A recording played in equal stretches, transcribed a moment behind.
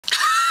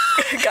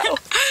Go.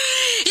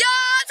 Yo,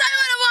 I'll tell you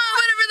what I want,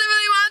 what I really,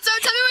 really want. So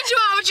tell me what you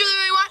want, what you really,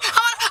 really want.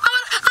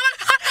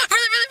 I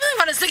really, really, really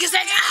want a sticky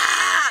stick.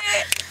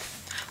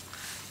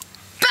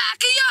 Back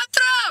of your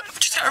throat.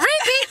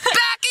 Repeat.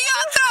 Back of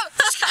your throat.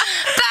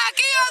 Back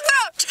of your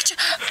throat.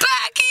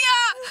 Back of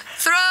your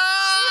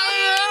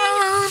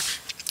throat.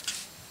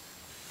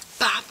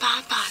 Bye,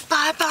 bye, bye,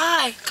 bye,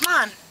 bye. Come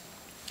on.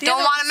 Don't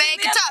want to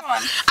make it tough.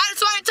 I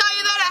just want to tell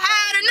you that I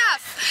had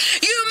enough.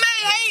 You may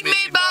hate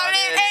me, but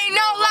it ain't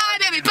no lie,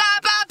 baby. Bye,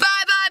 bye,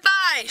 bye, bye,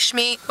 bye.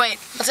 Shmee. Wait,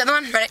 what's the other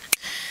one? Ready?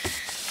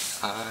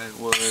 I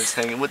was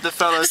hanging with the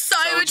fellas.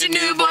 Sorry with your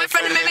new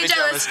boyfriend and made me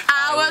jealous.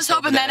 I was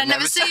hoping that I'd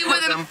never see you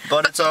with him.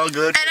 But it's all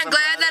good. And I'm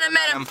glad that I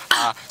met him.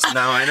 So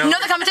now I know. No,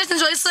 the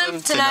competition's really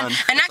slim to none.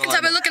 And I can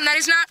tell by looking that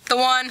he's not the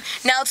one.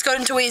 Now let's go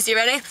into easy.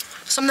 Ready?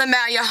 Something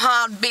about your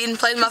heart beating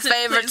plays my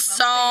favorite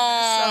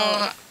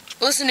song.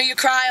 Listen to you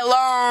cry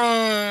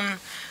alone.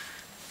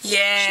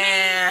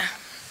 Yeah.